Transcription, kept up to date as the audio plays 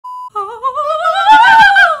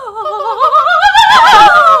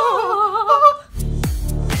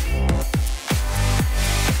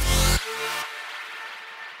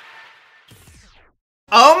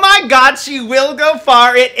God, she will go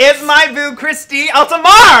far. It is my boo, Christy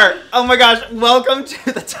Altomare. Oh my gosh, welcome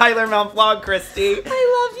to the Tyler Mount vlog, Christy.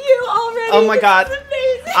 I love you already. Oh my God. This is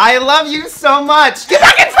amazing. I love you so much. Get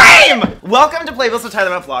back in frame! Welcome to Playbills, the Tyler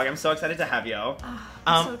Mount vlog. I'm so excited to have you.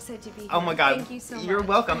 I'm so excited to be here. Oh my God. Thank you so much. You're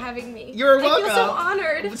welcome. For having me. You're welcome. I feel so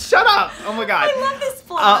honored. Shut up. Oh my God. I love this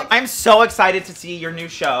vlog. I'm so excited to see your new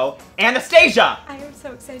show, Anastasia. I am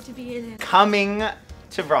so excited to be in it. Coming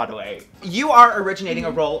to Broadway. You are originating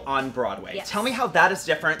a role on Broadway. Yes. Tell me how that is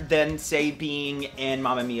different than, say, being in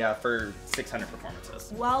Mamma Mia for 600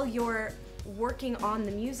 performances. While you're working on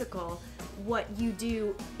the musical, what you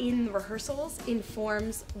do in rehearsals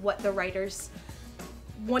informs what the writers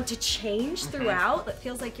want to change throughout. It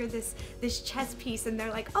feels like you're this chess piece and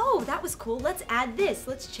they're like, oh, that was cool, let's add this,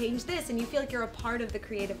 let's change this, and you feel like you're a part of the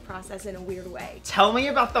creative process in a weird way. Tell me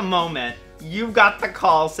about the moment you got the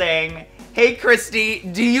call saying, hey Christy,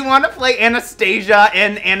 do you want to play Anastasia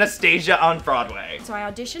in Anastasia on Broadway? So I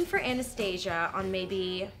auditioned for Anastasia on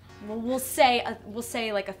maybe, well, we'll say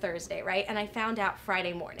like a Thursday, right? And I found out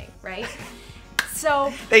Friday morning, right?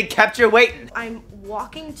 So they kept you waiting. I'm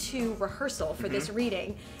walking to rehearsal for this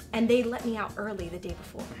reading, and they let me out early the day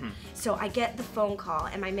before. So I get the phone call,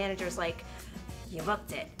 and my manager's like, you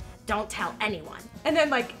booked it, don't tell anyone. And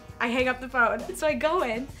then like, I hang up the phone. So I go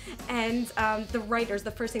in, and the writers,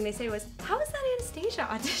 the first thing they say was, how was that Anastasia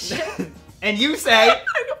audition? And you say, I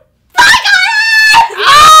go, ah!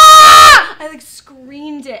 I like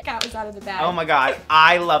screamed it. Cat was out of the bag. oh my God,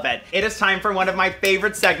 I love it. It is time for one of my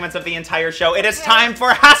favorite segments of the entire show. It is time for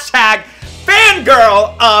hashtag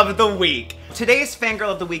Fangirl of the Week. Today's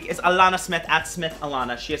Fangirl of the Week is Alana Smith at Smith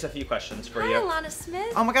Alana. She has a few questions for you. Hi, Alana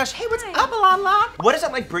Smith. Oh my gosh, hey, what's Hi. up, Alana? What is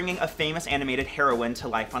it like bringing a famous animated heroine to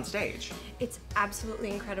life on stage? It's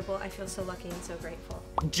absolutely incredible. I feel so lucky and so grateful.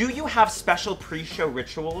 Do you have special pre-show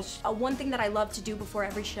rituals? One thing that I love to do before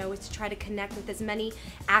every show is to try to connect with as many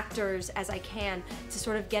actors as I can to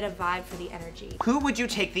sort of get a vibe for the energy. Who would you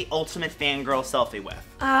take the ultimate fangirl selfie with?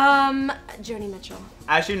 Joni Mitchell.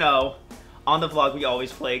 As you know, on the vlog we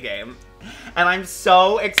always play a game. And I'm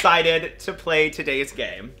so excited to play today's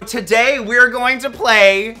game. Today we're going to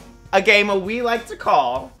play a game we like to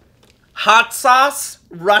call Hot Sauce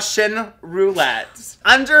Russian Roulette.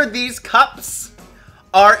 Under these cups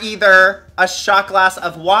are either a shot glass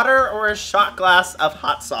of water or a shot glass of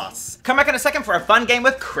hot sauce. Come back in a second for a fun game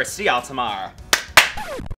with Christy Altomare.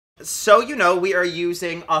 So you know we are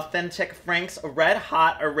using authentic Frank's Red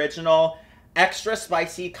Hot Original extra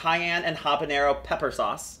spicy cayenne and habanero pepper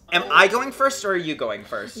sauce. Am I going first or are you going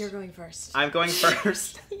first? You're going first. I'm going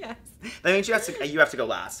first. Yes. That means you have to go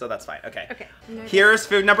last, so that's fine. Okay. Okay. Here's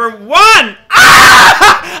food number 1.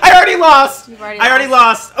 Ah! I already lost. You've already I already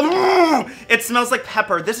lost. Ooh, it smells like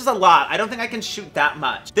pepper. This is a lot. I don't think I can shoot that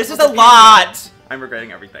much. This is a lot. I'm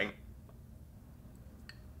regretting everything.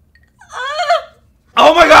 Oh my God.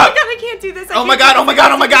 Oh my God, I can't do this. Oh my God. Oh my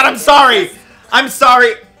God. Oh my God. I'm sorry. I'm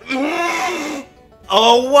sorry.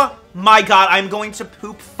 Oh my God, I'm going to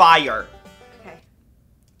poop fire. Okay.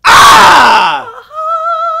 Ah!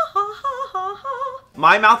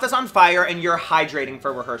 My mouth is on fire and you're hydrating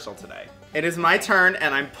for rehearsal today. It is my turn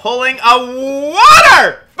and I'm pulling a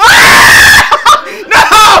water! Ah!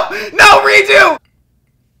 No! No, redo!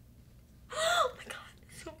 Oh my God,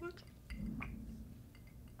 so much.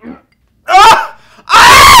 Ah!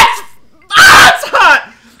 Ah! It's hot!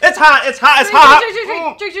 It's hot, it's hot, it's hot!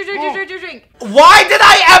 Drink. Why did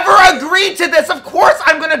I ever agree to this? Of course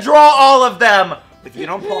I'm gonna draw all of them! If you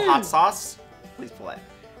don't pull hot sauce, please pull it.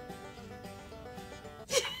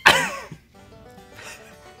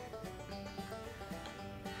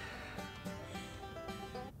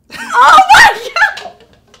 Oh my God!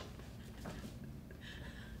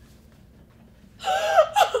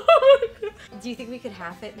 Do you think we could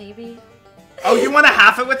half it, maybe? Oh, you want to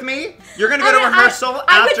half it with me? You're gonna go to rehearsal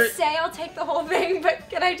after- I would say I'll take the whole thing, but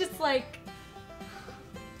can I just like...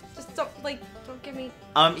 Just don't give me...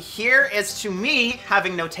 Here is to me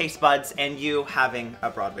having no taste buds and you having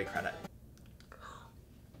a Broadway credit.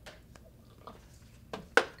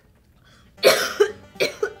 Oh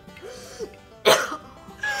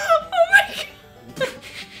my God! This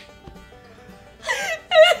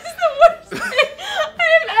is the worst thing I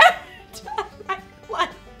have ever done in my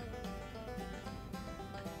life.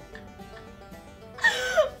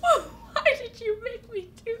 Why did you make me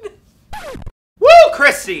do this? Woo,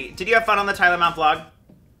 Christy! Did you have fun on the Tyler Mount vlog?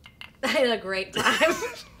 I had a great time.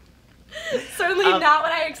 Certainly not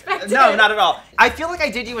what I expected. No, not at all. I feel like I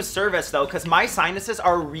did you a service, though, because my sinuses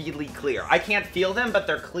are really clear. I can't feel them, but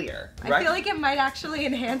they're clear. Right? I feel like it might actually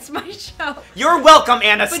enhance my show. You're welcome,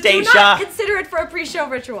 Anastasia. But do not consider it for a pre-show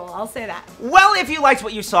ritual. I'll say that. Well, if you liked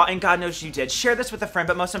what you saw, and God knows you did, share this with a friend,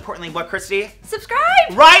 but most importantly, what, Christy? Subscribe!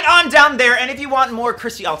 Right on down there, and if you want more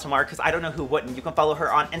Christy Altomare, because I don't know who wouldn't, you can follow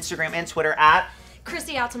her on Instagram and Twitter at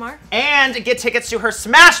Christy Altomare. And get tickets to her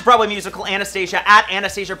Smash Broadway musical, Anastasia, at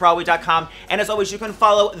AnastasiaBroadway.com. And as always, you can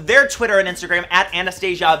follow their Twitter and Instagram at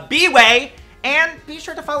AnastasiaBway. And be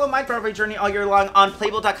sure to follow my Broadway journey all year long on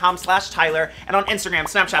Playbill.com/Tyler and on Instagram,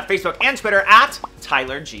 Snapchat, Facebook, and Twitter at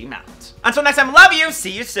Tyler G. Mount. Until next time, love you.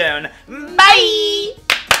 See you soon. Bye!